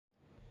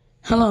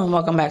Hello and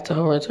welcome back to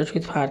Horoscope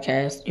Truth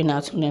Podcast. You're now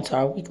tuned into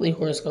our weekly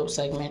horoscope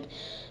segment,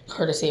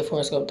 courtesy of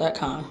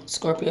Horoscope.com.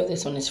 Scorpio,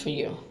 this one is for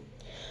you.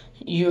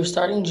 You're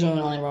starting June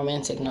on a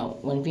romantic note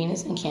when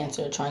Venus in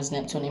Cancer trines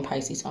Neptune in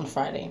Pisces on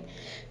Friday.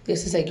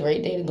 This is a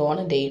great day to go on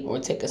a date or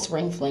take a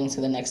spring fling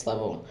to the next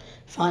level.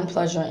 Find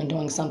pleasure in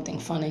doing something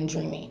fun and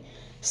dreamy.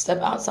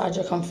 Step outside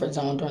your comfort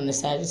zone during the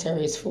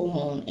Sagittarius full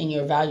moon in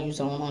your value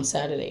zone on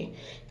Saturday.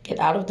 Get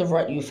out of the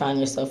rut you found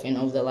yourself in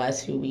over the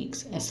last few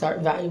weeks and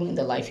start valuing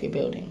the life you're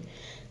building.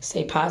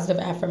 Say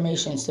positive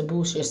affirmations to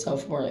boost your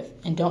self-worth,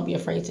 and don't be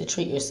afraid to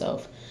treat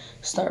yourself.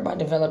 Start by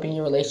developing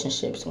your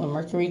relationships when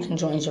Mercury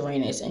conjoins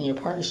Uranus in your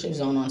partnership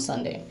zone on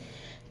Sunday.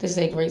 This is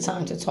a great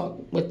time to talk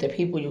with the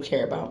people you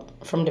care about,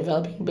 from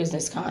developing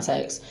business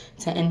contacts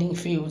to ending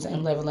feuds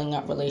and leveling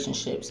up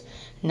relationships.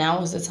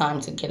 Now is the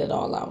time to get it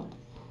all out.